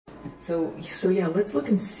So yeah, let's look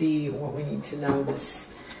and see what we need to know.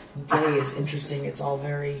 This day is interesting. It's all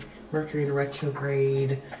very Mercury in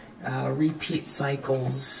retrograde, repeat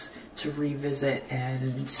cycles to revisit,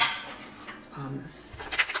 and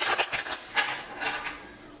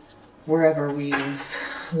wherever we've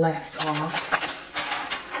left off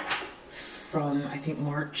from, I think,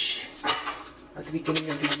 March, at the beginning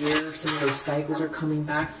of the year, some of those cycles are coming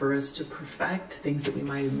back for us to perfect things that we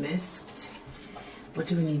might have missed. What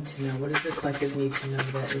do we need to know? What does the collective need to know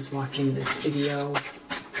that is watching this video?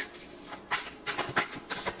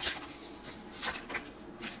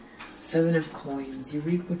 Seven of Coins. You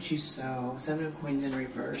reap what you sow. Seven of Coins in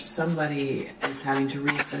reverse. Somebody is having to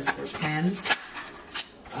reassess their plans.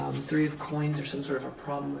 Three of Coins, or some sort of a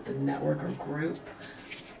problem with the network or group.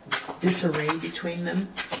 Disarray between them.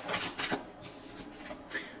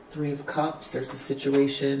 Three of Cups, there's a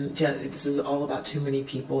situation. Yeah, this is all about too many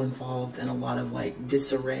people involved and a lot of like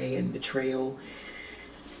disarray and betrayal.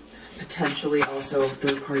 Potentially also a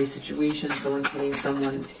third-party situation. Someone putting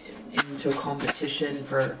someone into a competition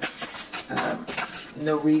for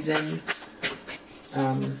no reason.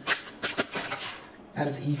 Out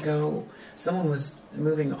of ego. Someone was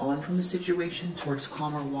moving on from the situation towards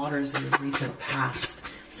calmer waters in the recent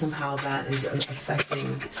past. Somehow that is affecting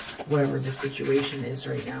whatever the situation is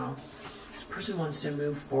right now. This person wants to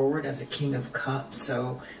move forward as a King of Cups,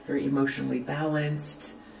 so very emotionally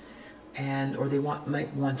balanced, and or they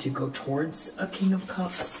might want to go towards a King of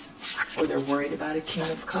Cups, or they're worried about a King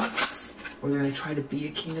of Cups, or they're going to try to be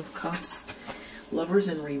a King of Cups. Lovers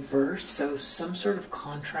in reverse, so some sort of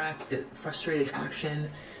contract, that frustrated action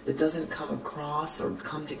that doesn't come across or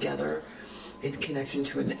come together in connection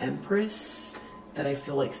to an Empress, that I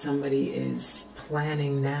feel like somebody is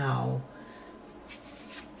planning now.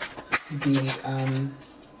 The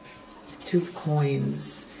Two of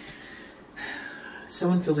Coins.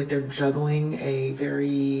 Someone feels like they're juggling a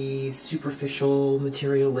very superficial,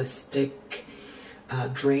 materialistic,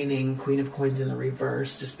 draining Queen of Coins in the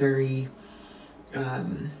reverse. Just very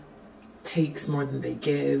takes more than they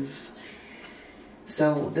give.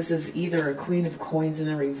 So this is either a Queen of Coins in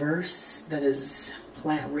the reverse that is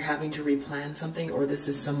we're having to replan something, or this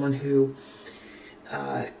is someone who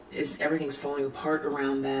everything's falling apart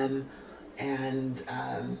around them, and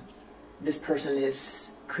this person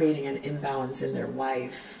is creating an imbalance in their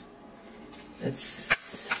life.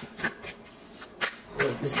 This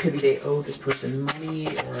could be they owe this person money,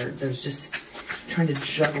 or there's just trying to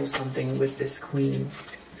juggle something with this Queen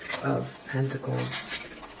of Pentacles.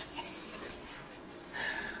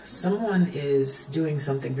 Someone is doing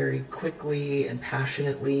something very quickly and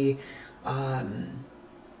passionately.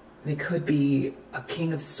 They could be a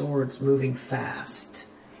King of Swords moving fast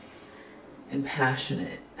and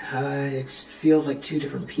passionate. It just feels like two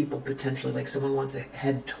different people potentially. Like someone wants to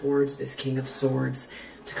head towards this King of Swords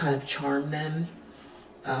to kind of charm them.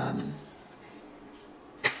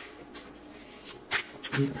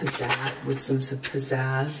 With some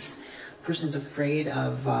pizzazz. Person's afraid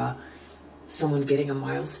of someone getting a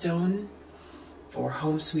milestone, or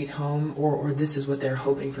home sweet home, or this is what they're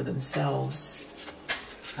hoping for themselves.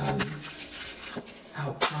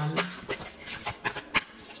 Outcome.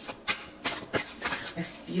 I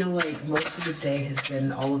feel like most of the day has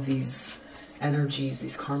been all of these energies,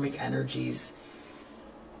 these karmic energies,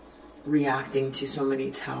 reacting to so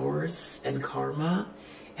many towers and karma.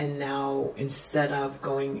 And now, instead of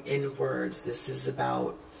going inwards, this is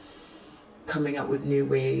about coming up with new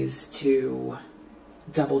ways to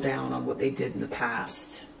double down on what they did in the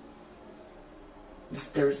past.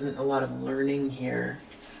 There isn't a lot of learning here.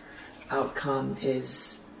 Outcome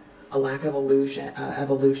is a lack of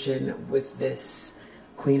evolution with this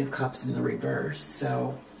Queen of Cups in the reverse.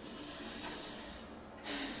 So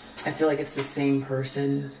I feel like it's the same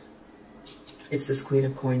person. It's this Queen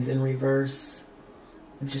of Coins in reverse.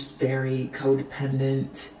 Just very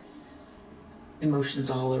codependent. Emotions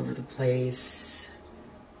all over the place,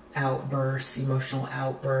 outbursts, emotional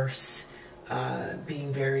outbursts,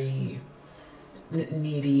 being very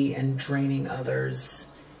needy and draining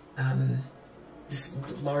others,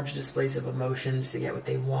 just large displays of emotions to get what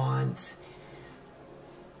they want,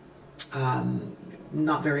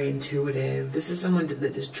 not very intuitive. This is someone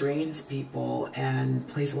that just drains people and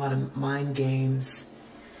plays a lot of mind games.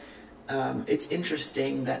 It's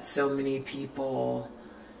interesting that so many people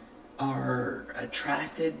are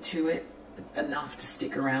attracted to it enough to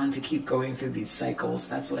stick around to keep going through these cycles.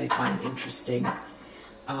 That's what I find interesting.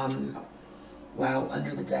 Wow,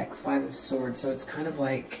 under the deck, Five of Swords. So it's kind of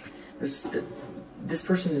like this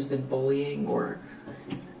person has been bullying, or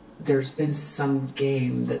there's been some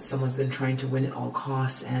game that someone's been trying to win at all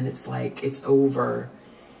costs, and it's like it's over.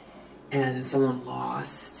 and someone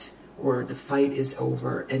lost, or the fight is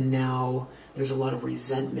over, and now there's a lot of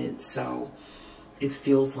resentment. So it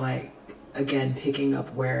feels like, again, picking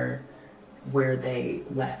up where they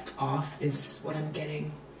left off is what I'm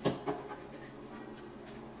getting.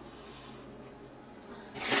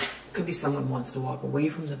 Could be someone wants to walk away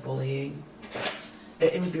from the bullying.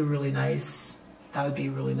 It would be really nice. That would be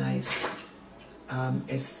really nice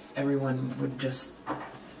if everyone would just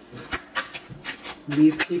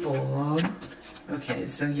leave people alone. Okay,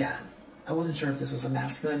 so yeah, I wasn't sure if this was a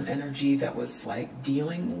masculine energy that was like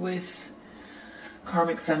dealing with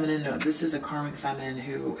karmic feminine. No, this is a karmic feminine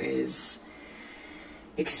who is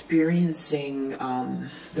experiencing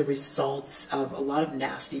the results of a lot of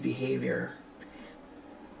nasty behavior.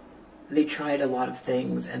 They tried a lot of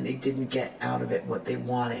things and they didn't get out of it what they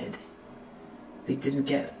wanted. They didn't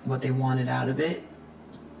get what they wanted out of it.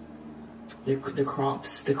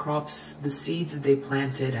 The seeds that they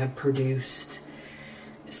planted have produced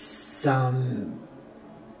some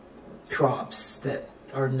crops that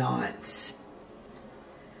are not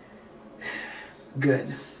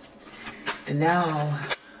good. And now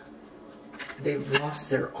they've lost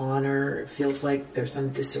their honor. It feels like there's some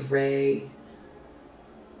disarray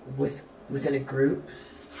within a group.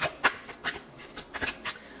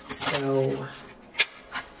 So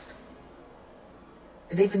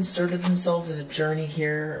they've inserted themselves in a journey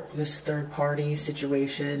here, this third party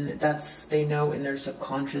situation. They know in their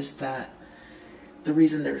subconscious that the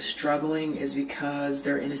reason they're struggling is because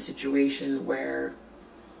they're in a situation where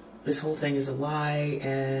this whole thing is a lie,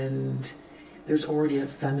 and there's already a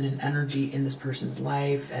feminine energy in this person's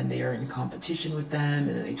life, and they are in competition with them,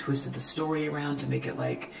 and then they twisted the story around to make it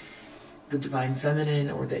like the divine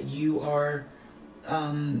feminine, or that you are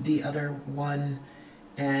the other one.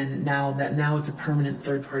 And now it's a permanent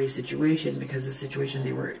third-party situation, because the situation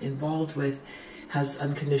they were involved with has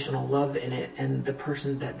unconditional love in it, and the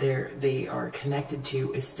person that they are connected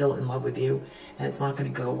to is still in love with you, and it's not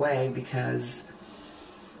going to go away because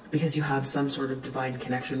you have some sort of divine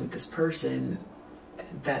connection with this person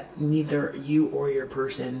that neither you or your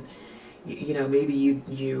person, you know, maybe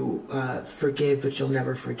you forgive, but you'll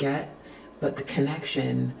never forget. But the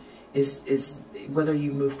connection is whether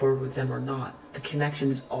you move forward with them or not, the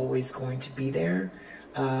connection is always going to be there.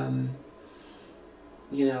 You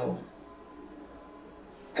know,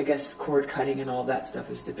 I guess cord cutting and all that stuff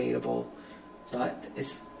is debatable, but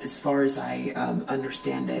as far as I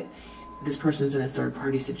understand it, this person's in a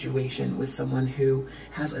third-party situation with someone who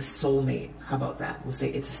has a soulmate. How about that? We'll say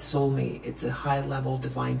it's a soulmate. It's a high-level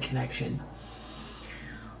divine connection.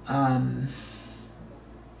 Where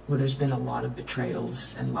there's been a lot of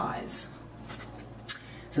betrayals and lies.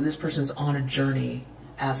 So this person's on a journey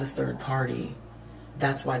as a third party.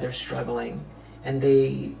 That's why they're struggling. And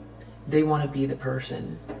they want to be the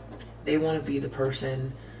person. They want to be the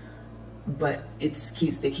person, but they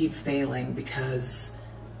keep failing because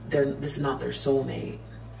this is not their soulmate.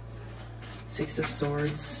 Six of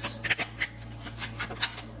Swords.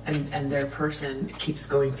 And their person keeps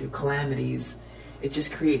going through calamities. It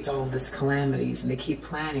just creates all of this calamities, and they keep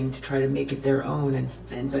planning to try to make it their own,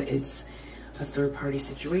 but it's a third-party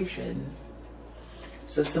situation.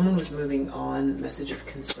 So someone was moving on, message of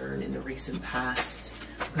concern in the recent past,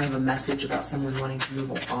 kind of a message about someone wanting to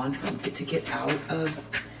move on to get out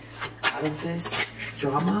of this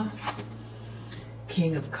drama.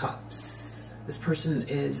 King of Cups. This person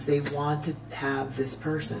they want to have this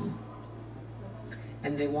person,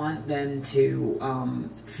 and they want them to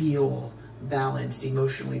feel balanced,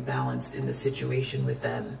 emotionally balanced in the situation with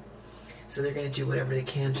them. So they're going to do whatever they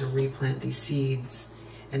can to replant these seeds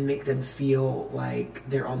and make them feel like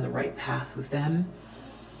they're on the right path with them.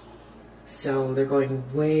 So they're going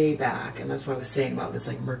way back, and that's what I was saying about this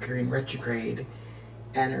like Mercury in retrograde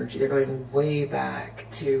energy. They're going way back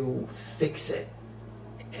to fix it.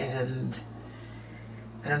 And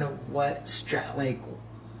I don't know what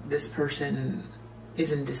this person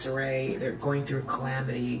is in disarray. They're going through a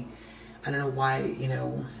calamity. I don't know why, you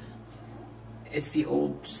know, it's the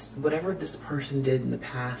old, whatever this person did in the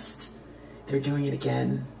past, they're doing it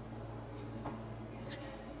again.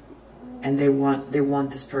 And they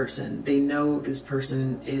want this person. They know this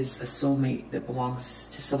person is a soulmate that belongs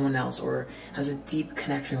to someone else or has a deep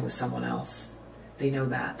connection with someone else. They know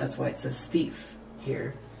that. That's why it says thief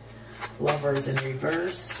here. Lovers in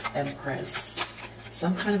reverse, Empress.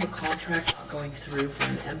 Some kind of a contract not going through for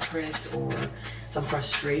an Empress, or some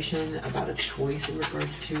frustration about a choice in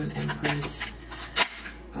regards to an Empress.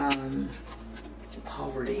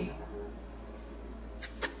 Poverty.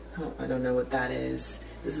 Oh, I don't know what that is.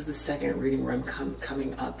 This is the second reading where I'm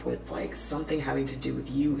coming up with like something having to do with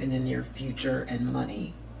you in the near future and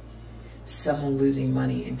money. someone losing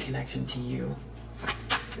money in connection to you.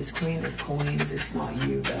 This Queen of Coins, it's not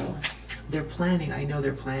you though. They're planning, I know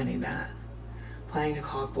they're planning that. Planning to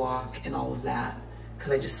cock block and all of that,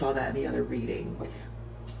 because I just saw that in the other reading.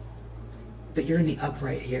 But you're in the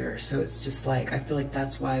upright here, so it's just like, I feel like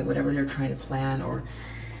that's why whatever they're trying to plan or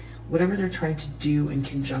whatever they're trying to do in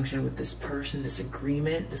conjunction with this person, this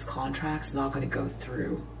agreement, this contract's not going to go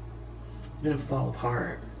through. It's going to fall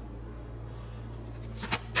apart.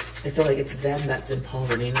 I feel like it's them that's in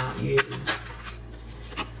poverty, not you.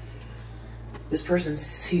 This person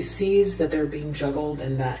sees that they're being juggled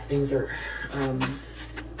and that things are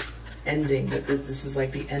ending, that this is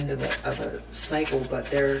like the end of a cycle, but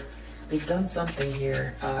they've done something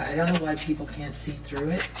here. I don't know why people can't see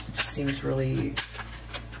through it. It just seems really,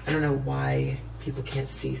 I don't know why people can't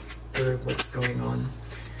see through what's going on.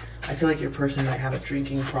 I feel like your person might have a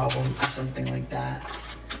drinking problem or something like that.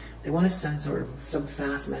 They want to send sort of some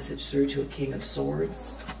fast message through to a King of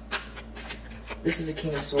Swords. This is a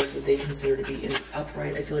King of Swords that they consider to be in the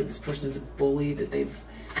upright. I feel like this person's a bully, that they've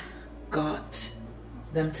got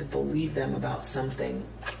them to believe them about something.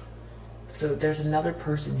 So there's another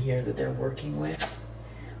person here that they're working with.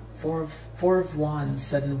 Four of Wands,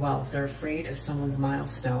 sudden wealth. They're afraid of someone's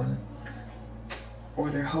milestone,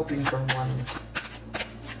 or they're hoping for one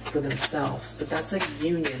for themselves. But that's like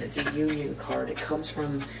union. It's a union card. It comes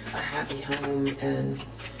from a happy home, and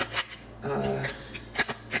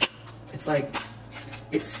it's like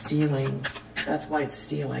it's stealing. That's why it's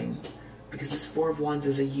stealing, because this Four of Wands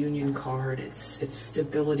is a union card. It's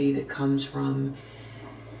stability that comes from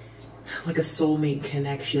like a soulmate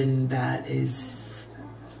connection that is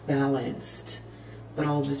balanced. But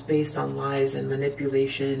all this based on lies and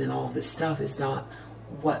manipulation and all this stuff is not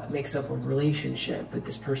what makes up a relationship. But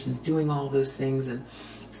this person's doing all those things, and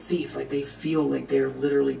thief, like they feel like they're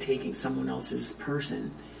literally taking someone else's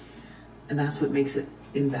person, and that's what makes it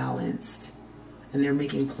imbalanced. And they're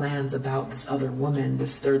making plans about this other woman,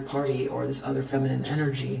 this third party, or this other feminine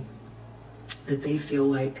energy that they feel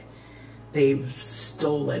like they've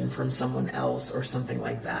stolen from someone else or something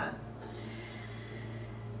like that.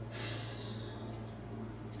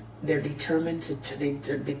 They're determined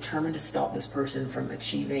they're determined to stop this person from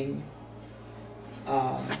achieving.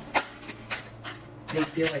 They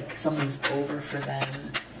feel like something's over for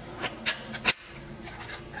them.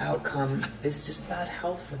 Outcome is just bad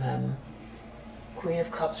health for them. Queen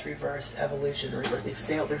of Cups reverse, evolution reverse.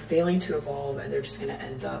 They're failing to evolve, and they're just going to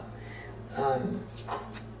end up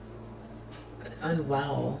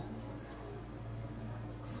unwell.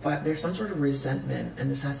 But there's some sort of resentment,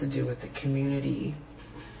 and this has to do with the community.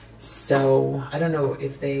 So I don't know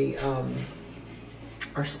if they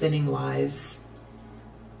are spinning lies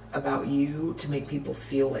about you to make people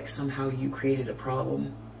feel like somehow you created a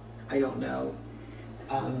problem. I don't know.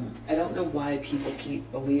 I don't know why people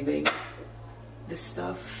keep believing this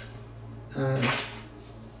stuff.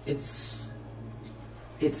 It's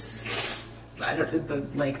I don't,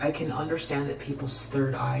 but like I can understand that people's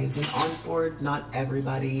third eye isn't on board. Not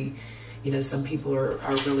everybody, you know, some people are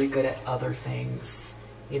really good at other things.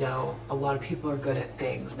 You know, a lot of people are good at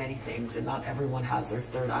things, many things, and not everyone has their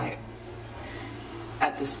third eye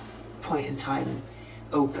at this point in time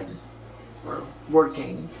open or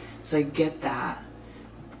working. So I get that,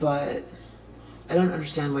 but I don't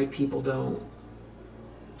understand why people don't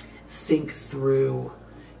think through.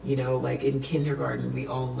 You know, like in kindergarten, we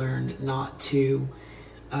all learned not to,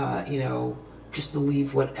 you know, just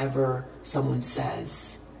believe whatever someone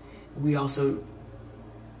says. We also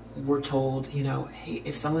were told, you know, hey,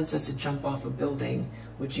 if someone says to jump off a building,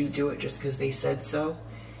 would you do it just because they said so?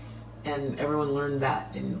 And everyone learned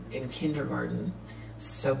that in kindergarten.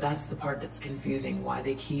 So that's the part that's confusing, why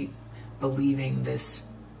they keep believing this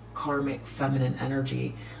karmic feminine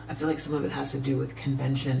energy. I feel like some of it has to do with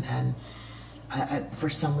convention, and for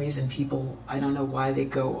some reason people, I don't know why they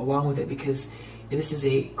go along with it, because this is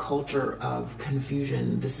a culture of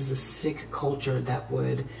confusion. This is a sick culture that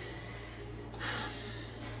would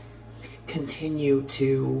continue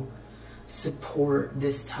to support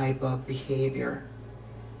this type of behavior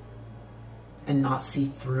and not see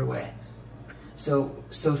through it. So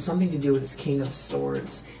something to do with this King of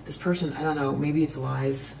Swords. This person, I don't know, maybe it's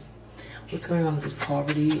lies. What's going on with this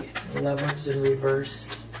poverty? Lovers in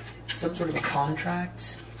reverse. Some sort of a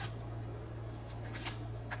contract.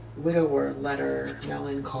 Widower, letter,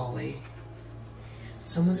 melancholy.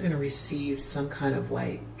 Someone's going to receive some kind of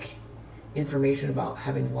like information about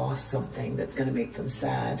having lost something that's going to make them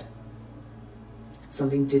sad.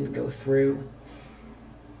 Something didn't go through.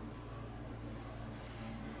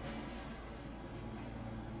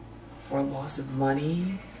 Or loss of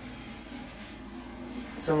money.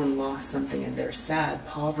 Someone lost something and they're sad.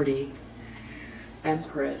 Poverty,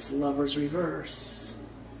 Empress, Lover's reverse.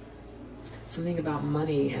 Something about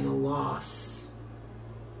money and a loss.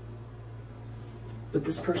 But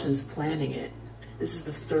this person's planning it. This is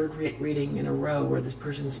the third reading in a row where this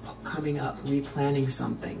person's coming up, replanning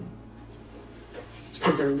something.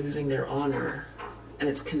 Because they're losing their honor, and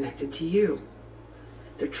it's connected to you.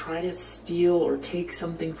 They're trying to steal or take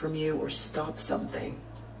something from you or stop something.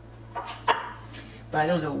 But I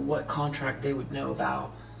don't know what contract they would know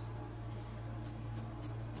about.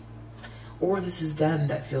 Or this is them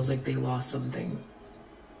that feels like they lost something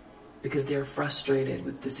because they're frustrated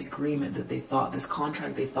with this agreement that they thought, this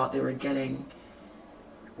contract they thought they were getting,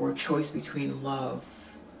 or a choice between love.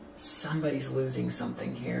 Somebody's losing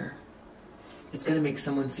something here. It's going to make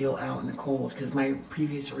someone feel out in the cold, because my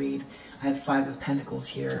previous read, I had 5 of Pentacles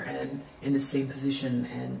here and in the same position,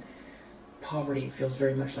 and poverty feels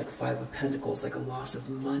very much like 5 of Pentacles, like a loss of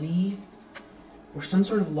money or some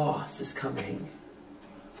sort of loss is coming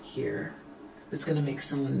here that's going to make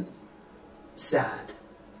someone sad.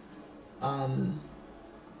 I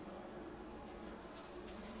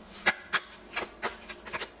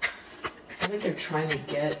feel like they're trying to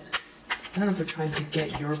get, I don't know if they're trying to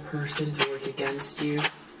get your person to work against you.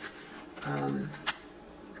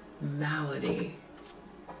 Malady,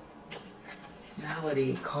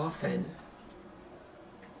 Coffin,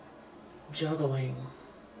 Juggling,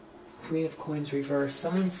 Queen of Coins reverse.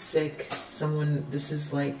 Someone's sick, this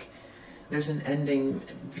is like, there's an ending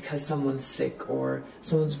because someone's sick, or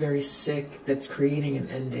someone's very sick that's creating an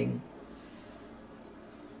ending.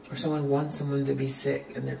 Or someone wants someone to be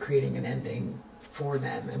sick and they're creating an ending for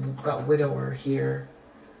them. And we've got Widower here.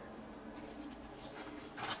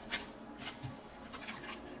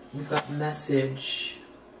 We've got Message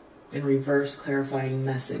in reverse, clarifying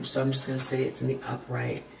message. So I'm just going to say it's in the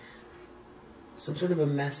upright. Some sort of a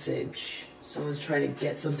message. Someone's trying to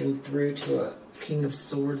get something through to a King of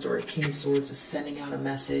Swords, or a King of Swords is sending out a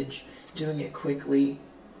message, doing it quickly.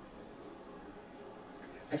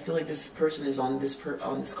 I feel like this person is on this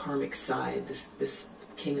karmic side, this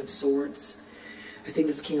King of Swords. I think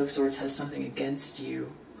this King of Swords has something against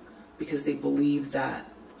you because they believe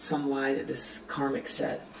that some lie that this karmic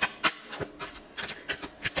said.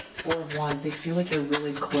 4 of Wands, they feel like they're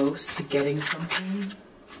really close to getting something.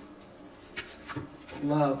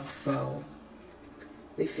 Love, foe.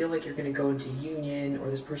 They feel like you're going to go into union, or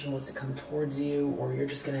this person wants to come towards you, or you're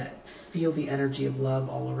just going to feel the energy of love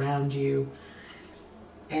all around you.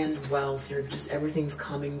 And wealth, you're just, everything's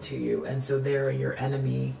coming to you, and so they're your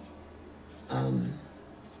enemy.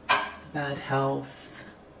 Bad health.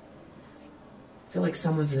 I feel like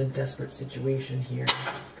someone's in a desperate situation here.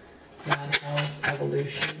 Bad health,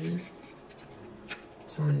 evolution.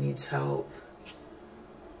 Someone needs help.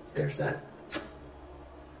 There's that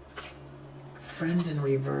Friend in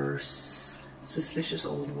reverse. Suspicious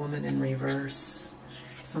old woman in reverse.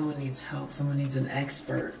 Someone needs help. Someone needs an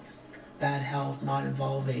expert. Bad health, not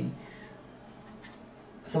involving.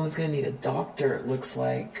 Someone's going to need a doctor, it looks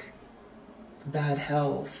like. Bad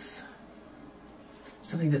health.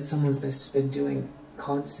 Something that someone's just been doing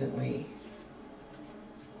constantly.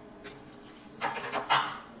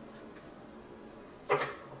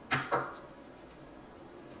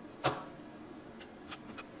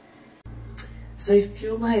 So I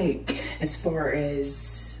feel like, as far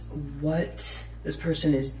as what this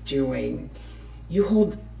person is doing, you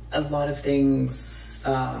hold a lot of things,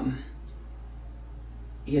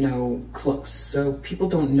 you know, close. So people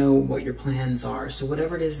don't know what your plans are. So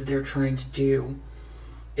whatever it is that they're trying to do,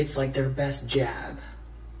 it's like their best jab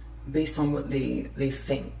based on what they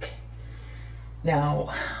think.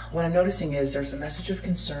 Now, what I'm noticing is there's a message of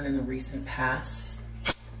concern in the recent past.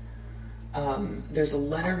 There's a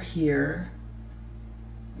letter here.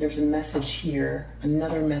 There's a message here,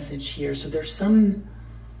 another message here. So there's some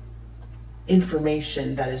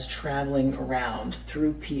information that is traveling around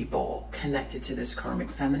through people connected to this karmic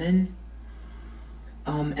feminine.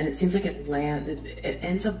 And it seems like it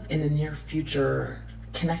ends up in the near future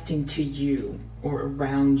connecting to you, or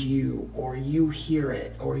around you, or you hear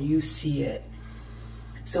it, or you see it.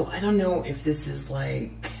 So I don't know if this is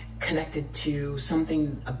like connected to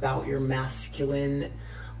something about your masculine,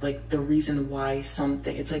 like the reason why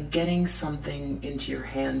something, it's like getting something into your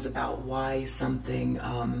hands about why something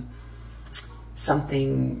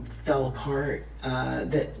something fell apart,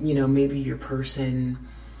 that, you know, maybe your person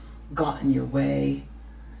got in your way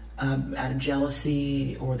out of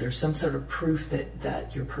jealousy, or there's some sort of proof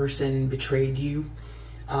that your person betrayed you,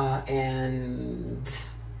 and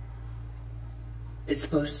it's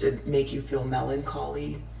supposed to make you feel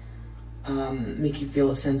melancholy, make you feel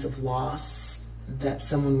a sense of loss, that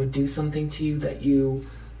someone would do something to you that you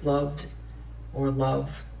loved or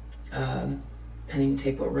love. Depending,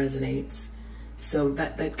 take what resonates. So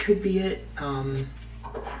that could be it.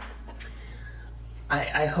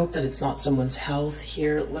 I hope that it's not someone's health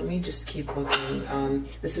here. Let me just keep looking.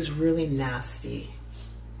 This is really nasty.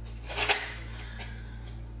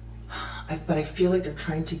 But I feel like they're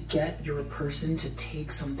trying to get your person to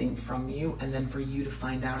take something from you and then for you to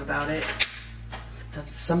find out about it.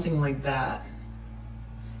 That's something like that.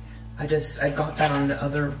 I got that on the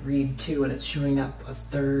other read too, and it's showing up a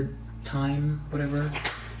third time, whatever.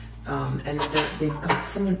 And they've got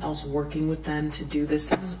someone else working with them to do this.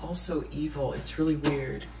 This is also evil. It's really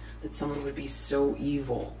weird that someone would be so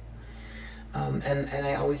evil. And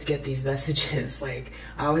I always get these messages, like,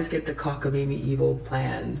 I always get the cockamamie evil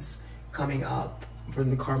plans coming up from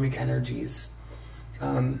the karmic energies.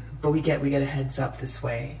 But we get a heads up this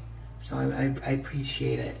way. So I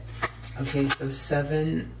appreciate it. Okay, so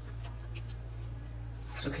 7.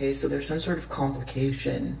 Okay, so there's some sort of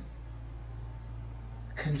complication.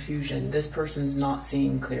 Confusion. This person's not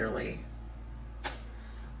seeing clearly.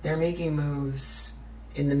 They're making moves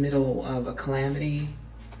in the middle of a calamity,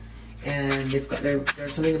 and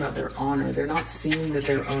there's something about their honor. They're not seeing that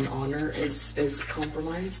their own honor is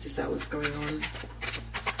compromised. Is that what's going on?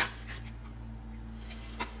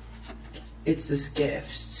 It's this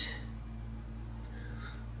gift.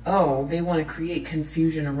 Oh, they want to create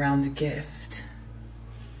confusion around the gift,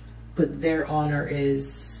 but their honor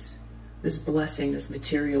is this blessing, this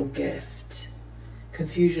material gift.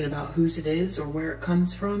 Confusion about whose it is or where it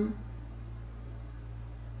comes from.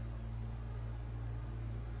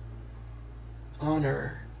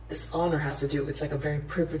 Honor. This honor has to do, it's like a very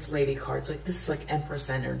privileged lady card. It's like, this is like Empress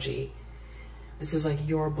energy. This is like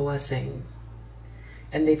your blessing.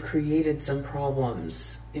 And they've created some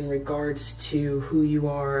problems in regards to who you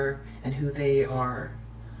are and who they are.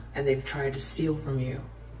 And they've tried to steal from you.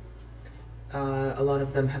 A lot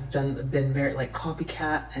of them have been very like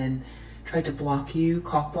copycat and tried to block you,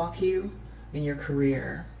 cock block you in your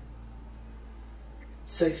career.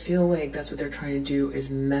 So I feel like that's what they're trying to do, is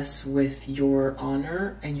mess with your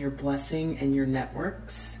honor and your blessing and your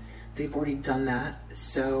networks. They've already done that.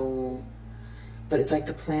 So, but it's like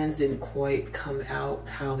the plans didn't quite come out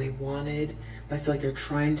how they wanted. But I feel like they're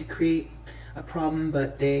trying to create a problem,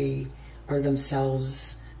 but they are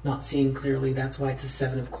themselves not seeing clearly. That's why it's a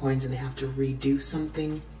 7 of coins and they have to redo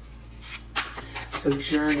something. So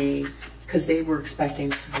journey, because they were expecting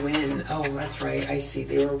to win. Oh, that's right, I see.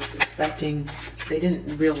 They were expecting, they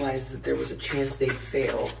didn't realize that there was a chance they'd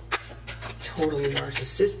fail. Totally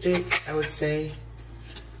narcissistic, I would say.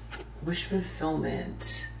 Wish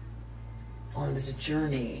fulfillment on this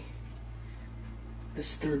journey,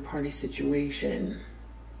 this third-party situation.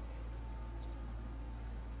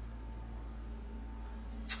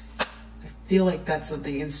 I feel like that's what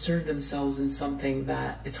they insert themselves in something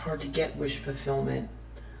that it's hard to get wish fulfillment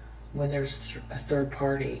when there's a third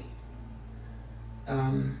party,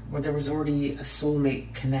 where there was already a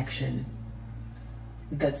soulmate connection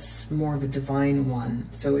that's more of a divine one.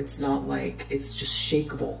 So it's not like it's just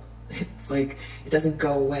shakeable. It's like it doesn't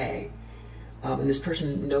go away, and this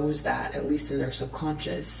person knows that, at least in their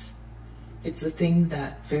subconscious. It's the thing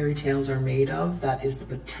that fairy tales are made of. That is the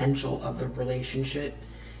potential of the relationship.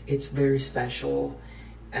 It's very special,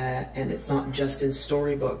 and it's not just in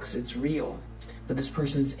storybooks, it's real. But this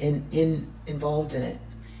person's involved in it,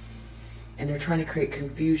 and they're trying to create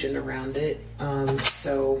confusion around it.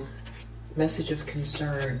 So, message of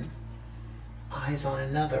concern, eyes on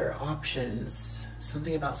another, options,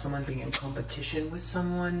 something about someone being in competition with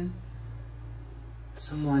someone,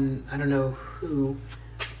 I don't know who,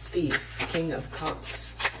 thief, King of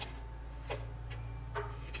Cups.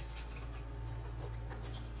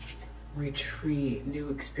 Retreat, new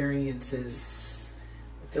experiences.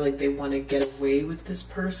 I feel like they want to get away with this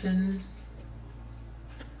person,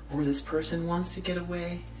 or this person wants to get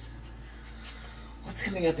away. What's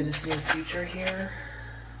coming up in this near future here?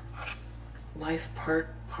 Life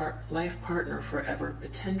partner forever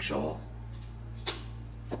potential.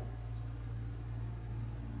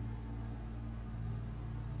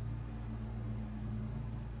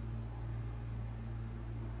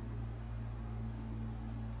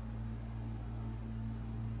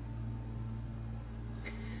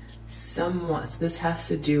 This has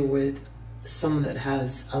to do with someone that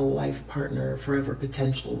has a life partner, forever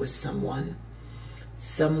potential with someone.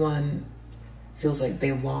 Someone feels like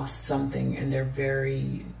they lost something and they're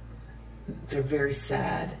very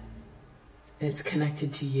sad. And it's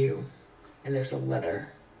connected to you. And there's a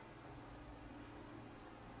letter.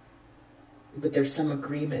 But there's some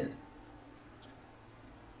agreement.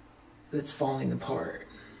 that's falling apart.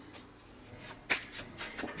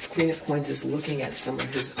 This Queen of Coins is looking at someone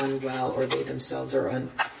who's unwell, or they themselves are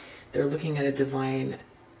they're looking at a divine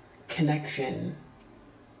connection.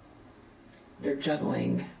 They're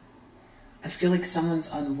juggling. I feel like someone's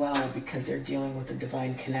unwell because they're dealing with a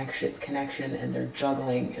divine connection, and they're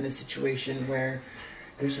juggling in a situation where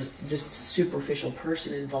there's just a superficial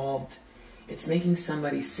person involved. It's making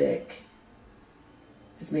somebody sick.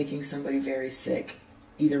 It's making somebody very sick.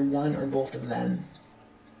 Either one or both of them.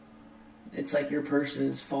 It's like your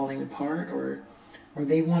person's falling apart, or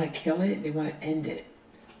they want to kill it, they want to end it.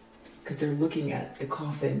 Because they're looking at the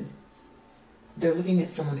coffin. They're looking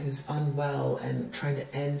at someone who's unwell and trying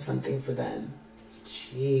to end something for them.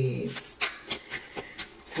 Jeez.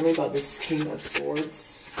 Tell me about this King of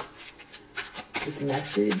Swords. This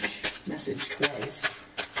message twice.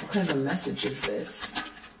 What kind of a message is this?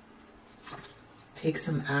 Take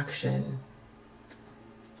some action.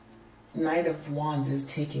 Knight of Wands is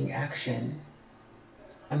taking action.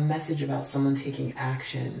 A message about someone taking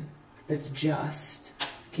action that's just.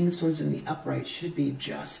 King of Swords in the upright should be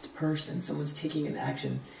just person. Someone's taking an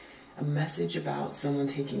action. A message about someone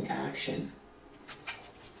taking action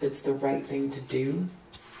that's the right thing to do.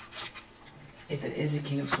 If it is a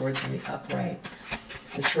King of Swords in the upright,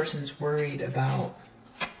 this person's worried about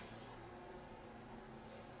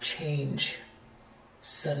change,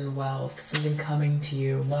 sudden wealth, something coming to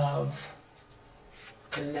you, love,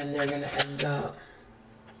 and then they're going to end up,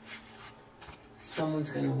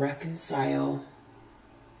 someone's going to reconcile,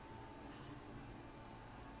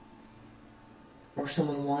 or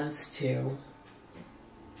someone wants to.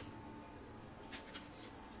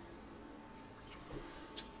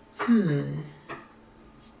 I'm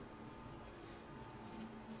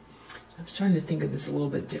starting to think of this a little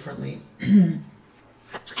bit differently.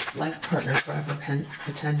 Life partner, forever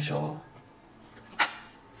potential.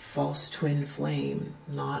 False twin flame,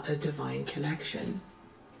 not a divine connection.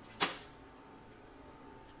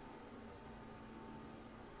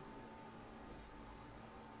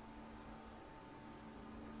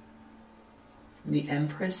 The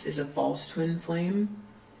Empress is a false twin flame,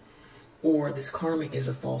 or this Karmic is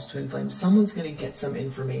a false twin flame. Someone's going to get some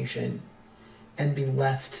information and be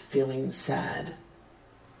left feeling sad.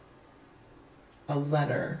 A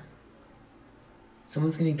letter.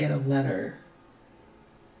 Someone's going to get a letter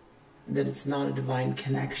that it's not a divine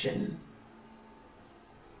connection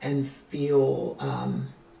and feel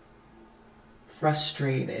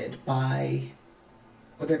frustrated by,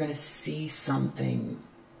 or they're going to see something.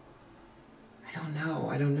 I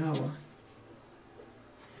don't know.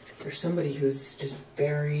 There's somebody who's just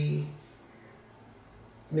very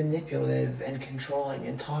manipulative and controlling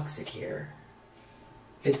and toxic here.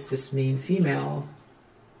 It's this mean female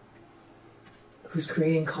who's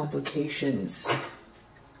creating complications.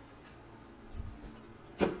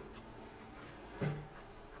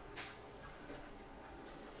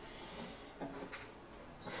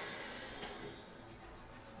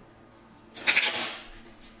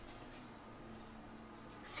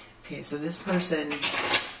 Okay, so this person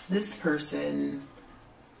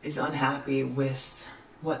is unhappy with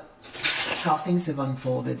how things have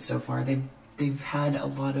unfolded so far. They've had a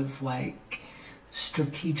lot of like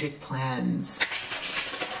strategic plans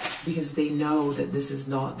because they know that this is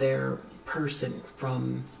not their person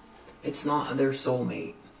it's not their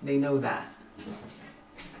soulmate. They know that.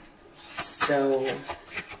 So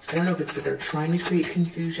I don't know if it's that they're trying to create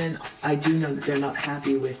confusion. I do know that they're not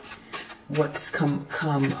happy with what's come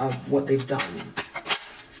of what they've done.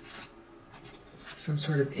 Some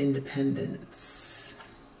sort of independence.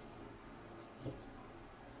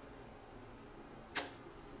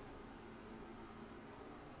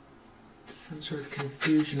 Some sort of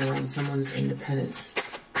confusion around someone's independence.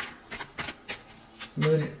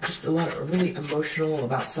 Moon, just a lot of really emotional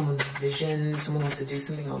about someone's vision. Someone wants to do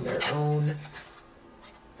something on their own.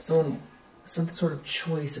 Some sort of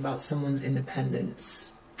choice about someone's independence.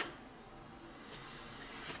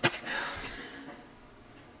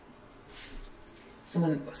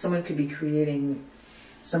 Someone could be creating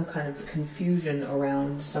some kind of confusion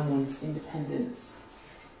around someone's independence.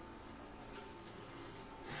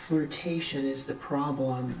 Flirtation is the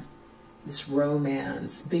problem. This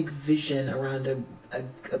romance, big vision around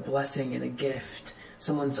a blessing and a gift.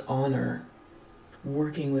 Someone's honor.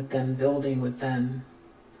 Working with them, building with them.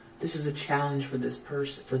 This is a challenge for this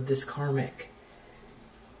person, for this Karmic.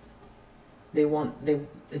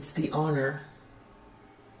 It's the honor.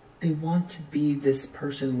 They want to be this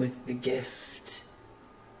person with the gift.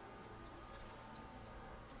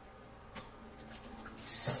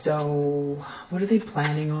 So, what are they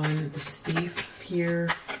planning on? This thief here.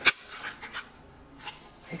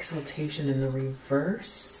 exaltation in the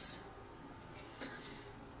reverse.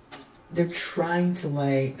 They're trying to,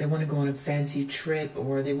 like, they want to go on a fancy trip,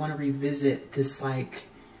 or they want to revisit this, like,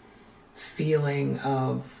 feeling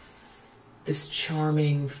of, this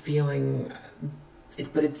charming feeling,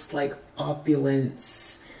 but it's like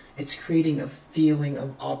opulence. It's creating a feeling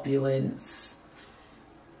of opulence.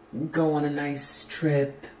 Go on a nice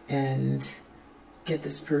trip and get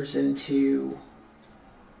this person to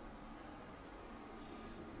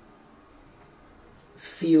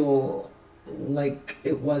feel like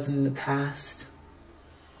it was in the past.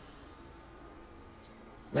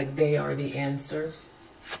 Like they are the answer.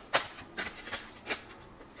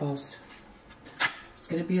 False. It's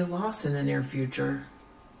going to be a loss in the near future.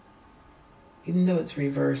 Even though it's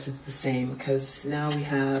reversed, it's the same, because now we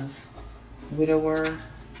have widower,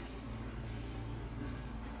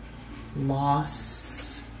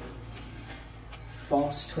 loss,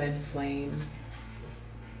 false twin flame.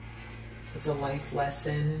 It's a life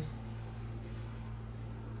lesson.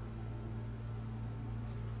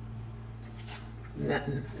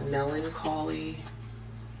 Melancholy.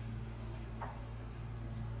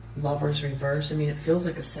 Lovers reverse. I mean, it feels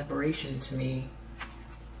like a separation to me.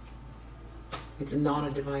 It's not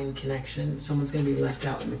a divine connection. Someone's going to be left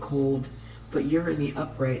out in the cold, but you're in the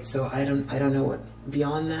upright, so I don't know what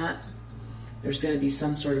beyond that. There's going to be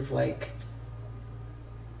some sort of, like,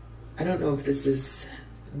 I don't know if this is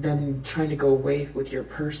them trying to go away with your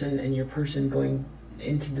person, and your person going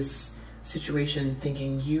into this situation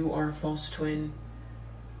thinking you are a false twin,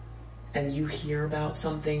 and you hear about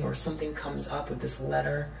something, or something comes up with this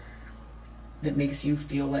letter that makes you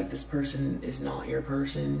feel like this person is not your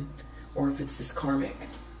person, or if it's this karmic,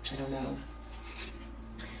 which I don't know.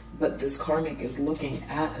 But this karmic is looking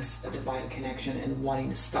at a divine connection and wanting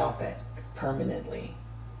to stop it permanently.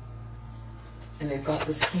 And they've got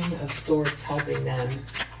this King of Swords helping them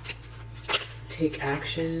take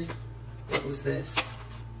action. What was this?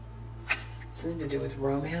 Something to do with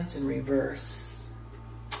romance in reverse.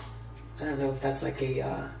 I don't know if that's like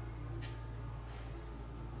a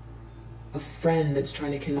friend that's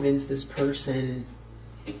trying to convince this person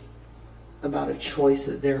about a choice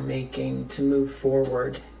that they're making to move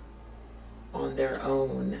forward on their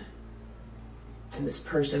own. And this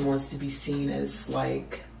person wants to be seen as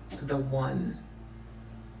like the one.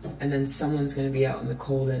 And then someone's going to be out in the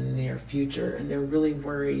cold in the near future, and they're really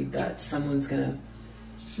worried that someone's going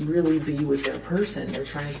to really be with their person. They're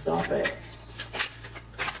trying to stop it.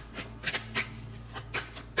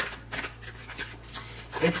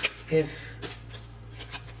 If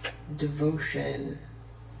devotion,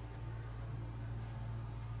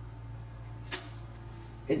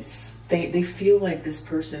 they feel like this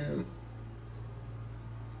person,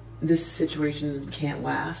 this situation can't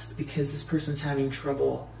last because this person's having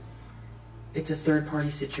trouble. It's a third-party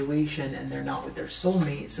situation, and they're not with their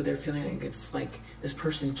soulmate, so they're feeling like it's like this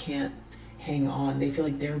person can't hang on. They feel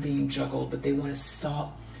like they're being juggled, but they want to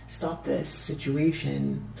stop this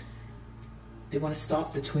situation. They want to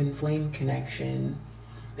stop the twin flame connection.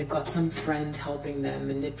 They've got some friend helping them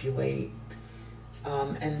manipulate,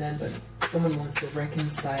 and then someone wants to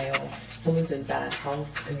reconcile. Someone's in bad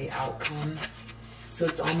health in the outcome. So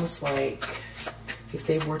it's almost like if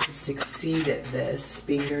they were to succeed at this,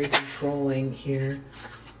 being very controlling here,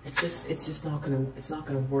 it's just not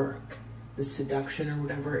gonna work. The seduction or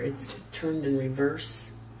whatever, it's turned in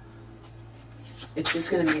reverse. It's just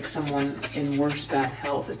gonna make someone in worse bad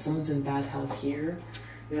health. If someone's in bad health here,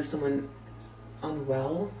 you have someone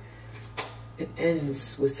unwell, it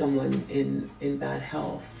ends with someone in bad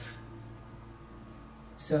health.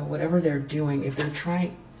 So whatever they're doing, if they're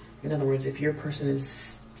trying, in other words, if your person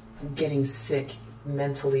is getting sick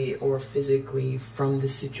mentally or physically from the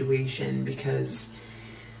situation because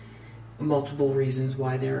multiple reasons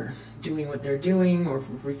why they're doing what they're doing or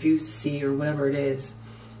refuse to see or whatever it is,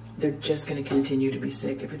 they're just going to continue to be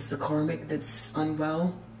sick. If it's the karmic that's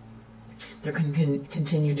unwell, they're going to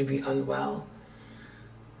continue to be unwell.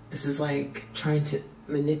 This is like trying to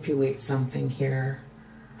manipulate something here.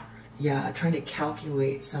 Yeah, trying to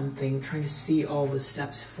calculate something, trying to see all the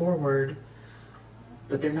steps forward,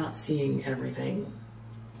 but they're not seeing everything.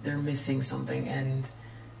 They're missing something, and,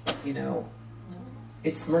 you know,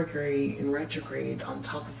 it's Mercury in retrograde on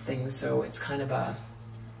top of things, so it's kind of a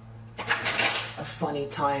funny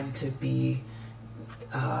time to be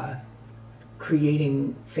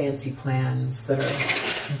creating fancy plans that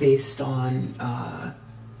are based on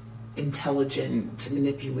intelligent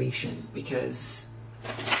manipulation, because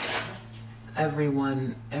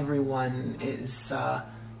everyone is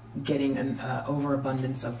getting an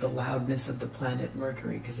overabundance of the loudness of the planet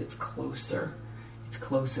Mercury, because it's closer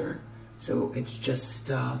So it's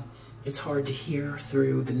just, it's hard to hear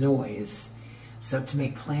through the noise. So to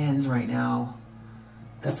make plans right now,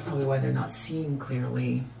 that's probably why they're not seeing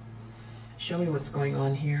clearly. Show me what's going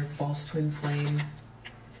on here. False twin flame,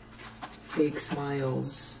 fake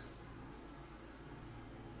smiles,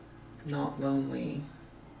 not lonely.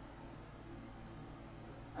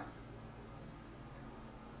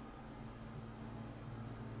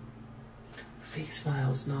 Fake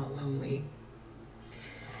smiles, not lonely.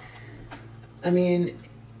 I mean,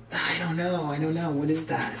 I don't know. What is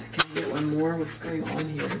that? Can I get one more? What's going on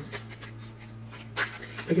here?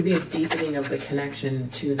 It could be a deepening of the connection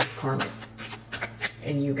to this karmic.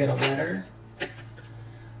 And you get a letter.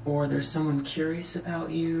 Or there's someone curious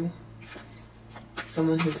about you.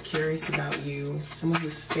 Someone who's curious about you. Someone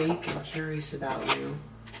who's fake and curious about you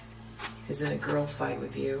is in a girl fight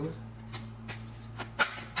with you.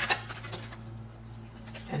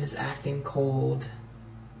 And is acting cold.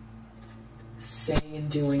 Saying and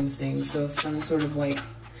doing things. So some sort of like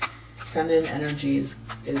feminine energy is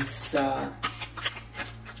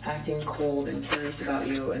acting cold and curious about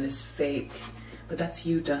you and is fake. But that's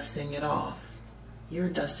you dusting it off. You're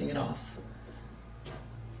dusting it off.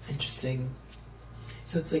 Interesting.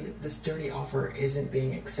 So it's like this dirty offer isn't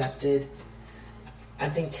being accepted. I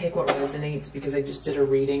think take what resonates, because I just did a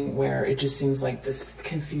reading where it just seems like this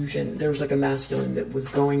confusion. There was like a masculine that was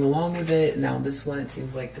going along with it. Now this one, it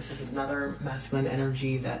seems like this is another masculine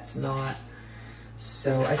energy that's not.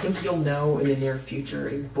 So I think you'll know in the near future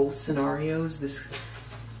in both scenarios, this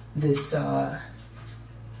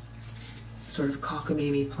sort of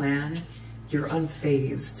cockamamie plan, you're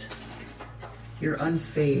unfazed. You're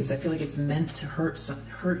unfazed. I feel like it's meant to hurt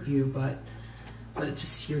you, but it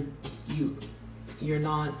just you're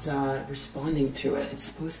not responding to it. It's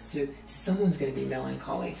supposed to. Someone's going to be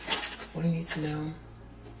melancholy. What do you need to know?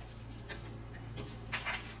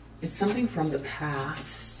 It's something from the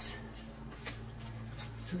past.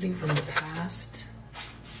 Something from the past.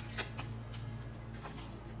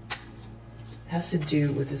 Has to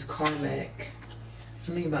do with this karmic.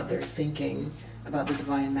 Something about their thinking about the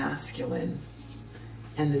divine masculine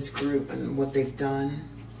and this group and what they've done.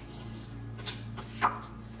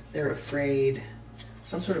 They're afraid.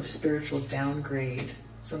 Some sort of spiritual downgrade.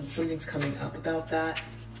 Something's coming up about that.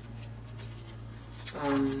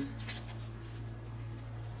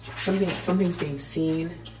 Something's being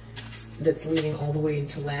seen that's leading all the way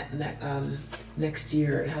into next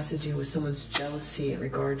year. It has to do with someone's jealousy in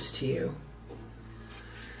regards to you.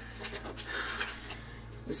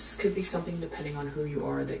 This could be something depending on who you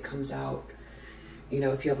are that comes out. You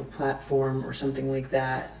know, if you have a platform or something like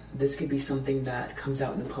that, this could be something that comes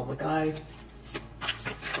out in the public eye.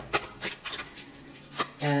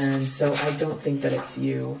 And so I don't think that it's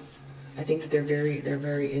you. I think that they're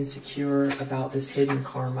very insecure about this hidden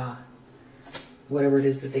karma. Whatever it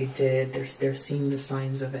is that they did, they're seeing the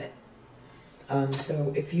signs of it.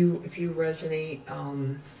 So if you resonate,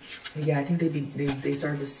 yeah, I think they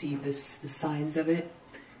started to see the signs of it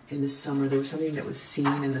in the summer. There was something that was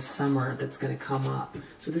seen in the summer that's going to come up.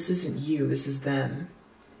 So this isn't you, this is them.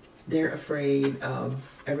 They're afraid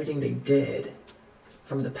of everything they did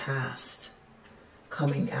from the past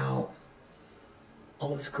coming out.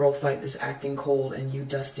 All this girl fight, this acting cold, and you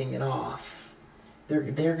dusting it off. They're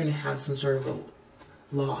going to have some sort of a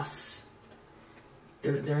loss.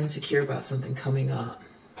 They're insecure about something coming up.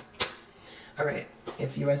 All right,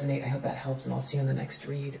 if you resonate, I hope that helps, and I'll see you on the next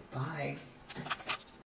read. Bye.